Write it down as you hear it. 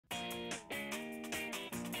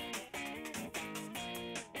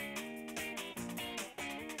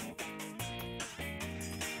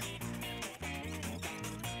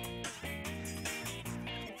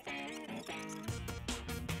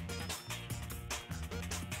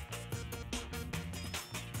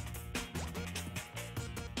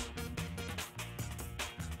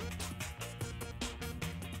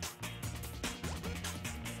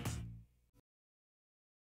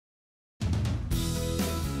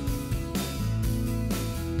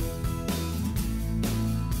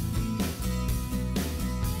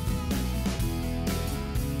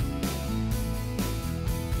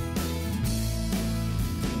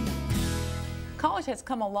College has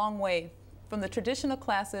come a long way from the traditional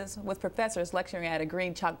classes with professors lecturing at a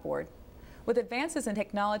green chalkboard. With advances in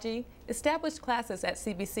technology, established classes at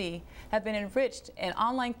CBC have been enriched and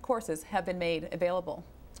online courses have been made available.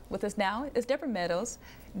 With us now is Deborah Meadows,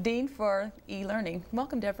 Dean for eLearning.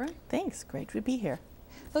 Welcome, Deborah. Thanks, great to be here.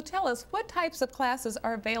 So tell us, what types of classes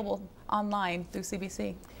are available online through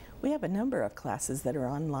CBC? We have a number of classes that are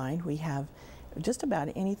online. We have just about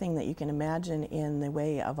anything that you can imagine in the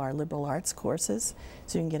way of our liberal arts courses.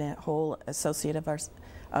 So you can get a whole Associate of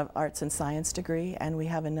Arts and Science degree, and we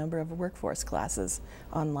have a number of workforce classes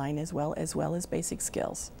online as well as basic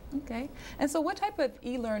skills. Okay. And so what type of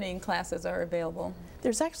e-learning classes are available?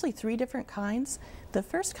 There's actually three different kinds. The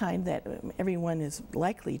first kind that everyone is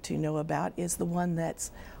likely to know about is the one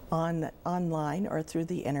that's online or through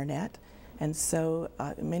the internet. And so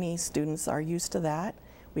many students are used to that.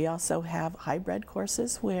 We also have hybrid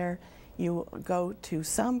courses where you go to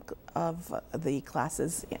some of the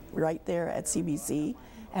classes right there at CBC,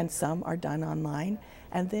 and some are done online.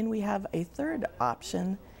 And then we have a third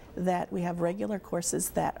option that we have regular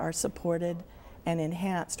courses that are supported and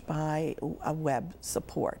enhanced by a web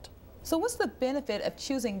support. So what's the benefit of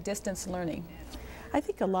choosing distance learning? I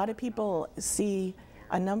think a lot of people see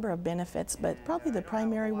a number of benefits, but probably the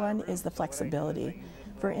primary one is the flexibility.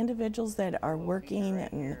 For individuals that are working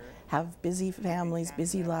and have busy families,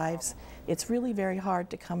 busy lives, it's really very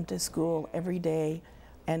hard to come to school every day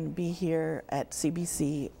and be here at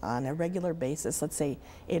CBC on a regular basis, let's say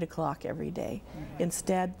 8 o'clock every day.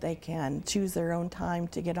 Instead, they can choose their own time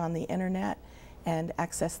to get on the internet and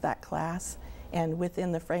access that class. And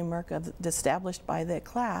within the framework established by the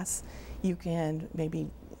class, you can maybe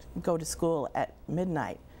go to school at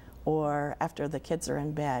midnight, or after the kids are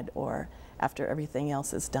in bed, or after everything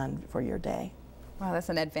else is done for your day. Wow, that's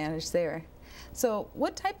an advantage there. So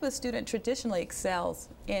what type of student traditionally excels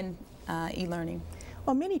in e-learning?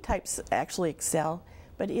 Well, many types actually excel,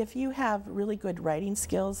 but if you have really good writing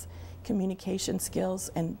skills, communication skills,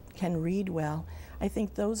 and can read well, I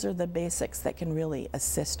think those are the basics that can really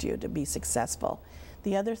assist you to be successful.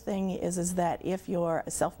 The other thing is that if you're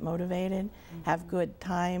self-motivated, have good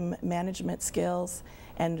time management skills,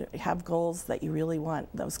 and have goals that you really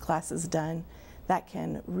want those classes done, that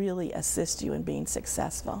can really assist you in being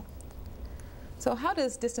successful. So how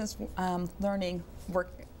does distance learning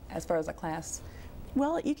work as far as a class?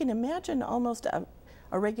 Well, you can imagine almost a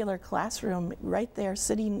regular classroom right there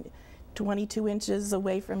sitting 22 inches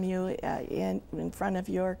away from you in front of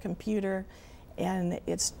your computer, and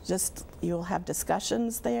it's just, you'll have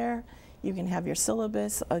discussions there. You can have your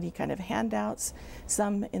syllabus, any kind of handouts.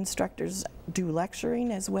 Some instructors do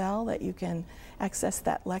lecturing as well, that you can access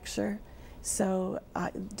that lecture. So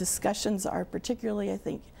discussions are particularly, I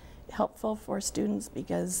think, helpful for students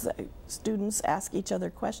because students ask each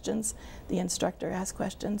other questions, the instructor asks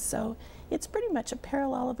questions, so it's pretty much a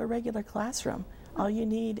parallel of a regular classroom. All you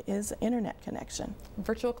need is internet connection.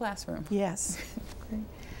 Virtual classroom. Yes. Great.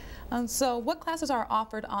 So what classes are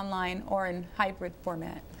offered online or in hybrid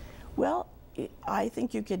format? Well, I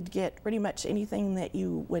think you could get pretty much anything that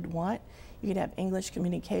you would want. You could have English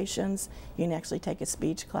communications, you can actually take a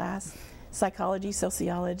speech class, psychology,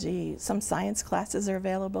 sociology, some science classes are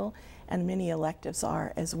available, and many electives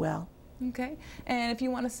are as well. Okay, and if you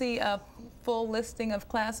want to see a full listing of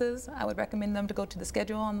classes, I would recommend them to go to the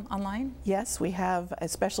schedule online. Yes, we have a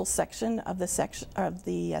special section of the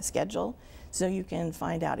schedule, so you can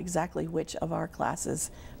find out exactly which of our classes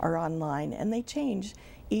are online, and they change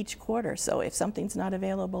each quarter. So if something's not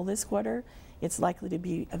available this quarter, it's likely to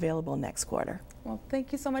be available next quarter. Well,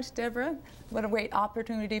 thank you so much, Deborah. What a great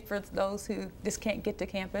opportunity for those who just can't get to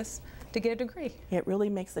campus to get a degree. It really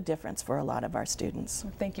makes a difference for a lot of our students.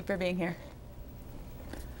 Well, thank you for being here.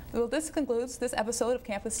 Well, this concludes this episode of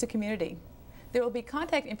Campus to Community. There will be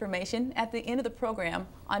contact information at the end of the program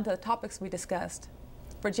on the topics we discussed.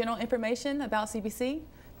 For general information about CBC,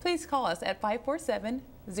 please call us at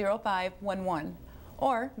 547-0511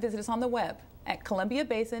 or visit us on the web at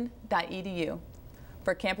columbiabasin.edu.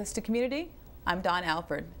 For Campus to Community, I'm Dawn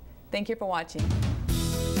Alford. Thank you for watching.